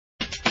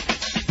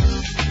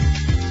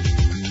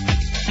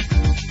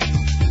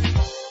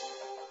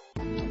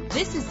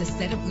the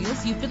set of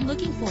wheels you've been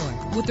looking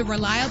for, with a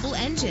reliable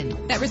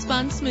engine that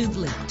responds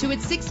smoothly to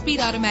its 6-speed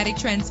automatic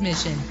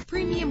transmission.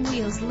 Premium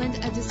wheels lend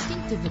a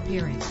distinctive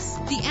appearance.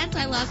 The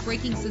anti-lock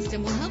braking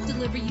system will help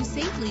deliver you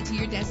safely to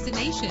your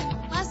destination.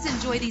 Plus,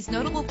 enjoy these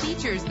notable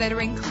features that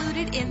are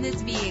included in this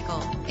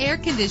vehicle: air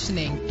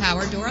conditioning,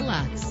 power door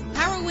locks,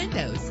 power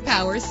windows,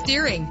 power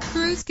steering,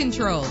 cruise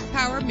control,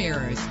 power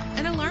mirrors,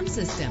 an alarm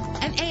system,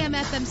 an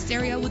AM/FM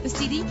stereo with a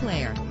CD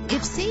player.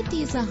 If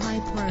safety is a high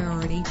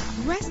priority,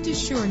 rest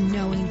assured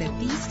knowing that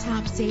these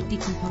top safety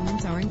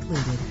components are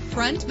included: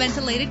 front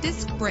ventilated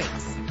disc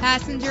brakes,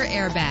 passenger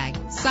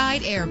airbag,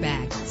 side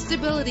airbag,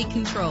 stability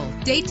control,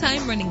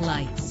 daytime running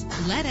lights.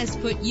 Let us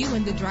put you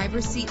in the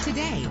driver's seat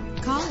today.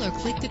 Call or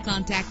click to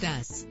contact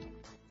us.